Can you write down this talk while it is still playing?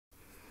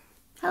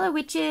Hello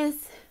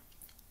witches,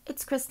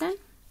 it's Kristen.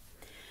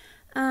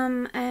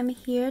 I'm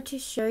here to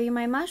show you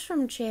my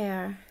mushroom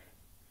chair.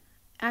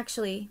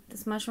 Actually,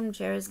 this mushroom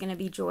chair is going to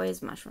be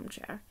Joy's mushroom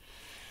chair.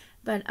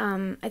 But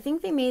I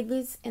think they made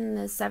these in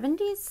the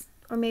 70s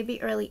or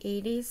maybe early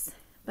 80s.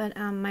 But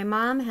my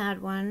mom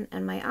had one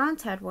and my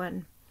aunt had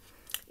one.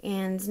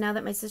 And now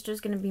that my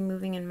sister's going to be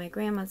moving in my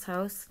grandma's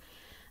house,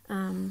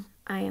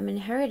 I am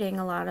inheriting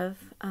a lot of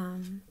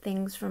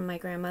things from my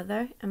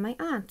grandmother and my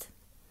aunt.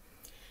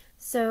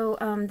 So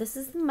this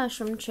is the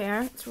mushroom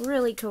chair. It's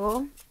really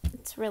cool.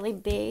 It's really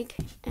big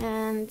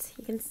and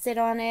you can sit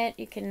on it.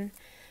 You can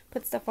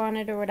put stuff on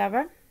it or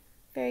whatever.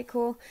 Very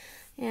cool.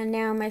 And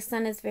now my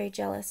son is very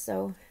jealous,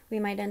 so we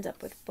might end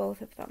up with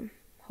both of them,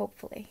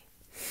 hopefully.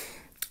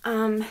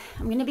 I'm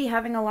going to be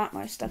having a lot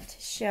more stuff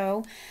to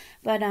show,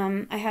 but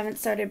I haven't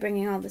started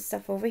bringing all this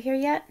stuff over here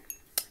yet.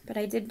 But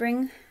I did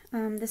bring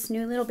this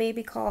new little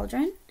baby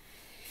cauldron.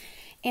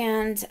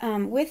 And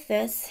with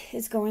this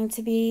is going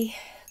to be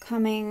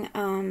coming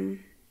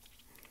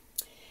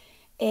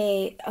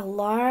a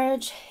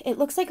large, it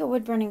looks like a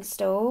wood burning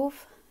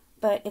stove,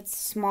 but it's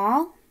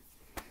small.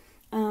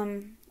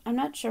 I'm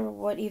not sure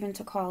what even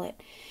to call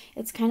it.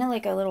 It's kind of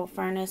like a little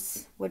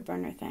furnace wood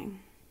burner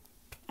thing.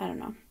 I don't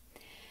know.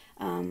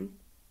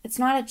 It's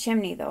not a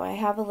chimney though. I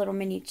have a little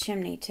mini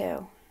chimney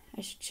too.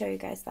 I should show you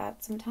guys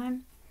that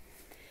sometime.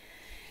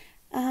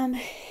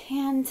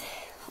 And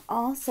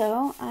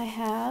also I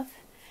have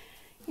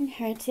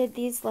inherited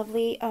these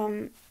lovely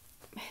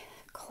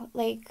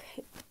like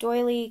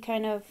doily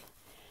kind of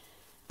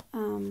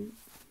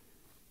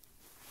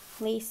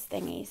lace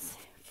thingies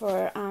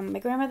for my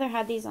grandmother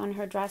had these on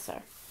her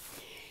dresser,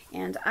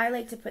 and I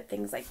like to put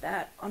things like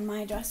that on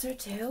my dresser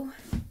too,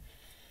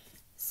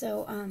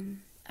 so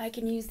I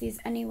can use these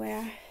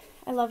anywhere.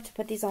 I love to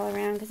put these all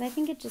around because I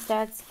think it just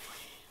adds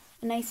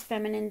a nice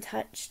feminine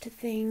touch to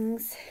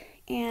things,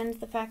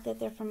 and the fact that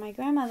they're from my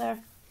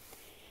grandmother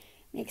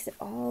makes it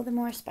all the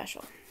more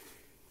special.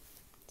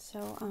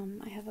 So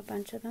I have a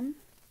bunch of them.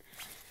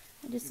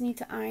 I just need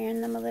to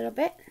iron them a little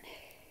bit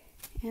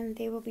and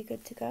they will be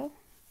good to go.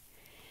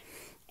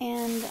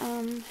 And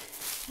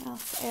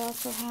I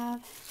also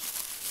have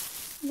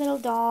a little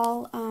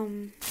doll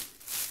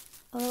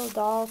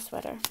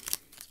sweater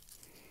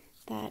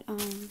that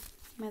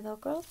my little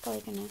girl's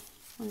probably gonna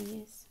want to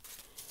use.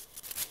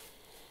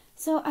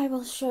 So I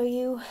will show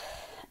you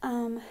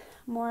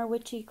more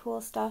witchy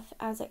cool stuff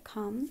as it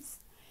comes.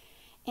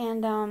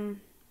 And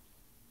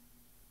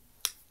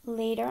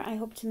later I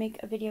hope to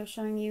make a video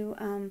showing you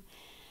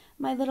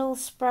my little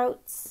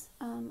sprouts.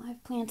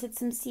 I've planted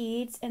some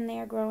seeds and they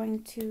are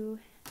growing to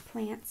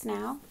plants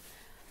now,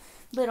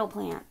 little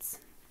plants.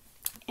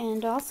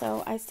 And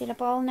also I stayed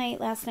up all night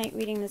last night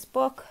reading this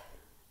book.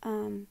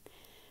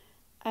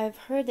 I've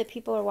heard that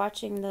people are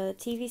watching the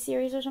TV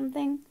series or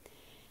something,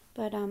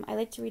 but I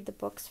like to read the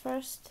books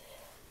first,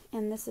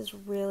 and this is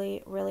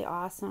really, really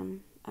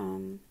awesome.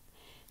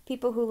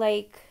 People who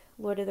like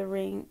Lord of the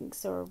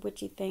Rings or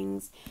witchy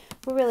things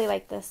will really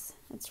like this.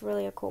 It's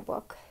really a cool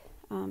book,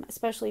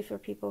 especially for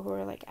people who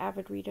are like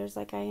avid readers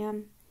like I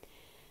am.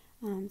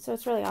 So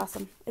it's really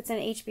awesome. It's an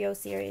HBO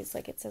series,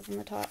 like it says on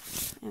the top,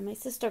 and my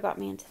sister got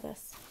me into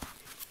this.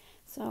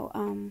 So,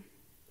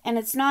 and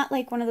it's not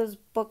like one of those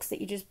books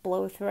that you just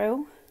blow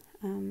through.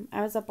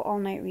 I was up all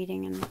night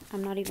reading and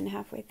I'm not even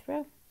halfway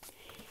through.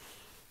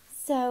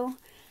 So,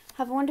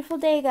 have a wonderful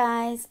day,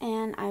 guys,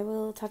 and I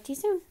will talk to you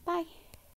soon. Bye.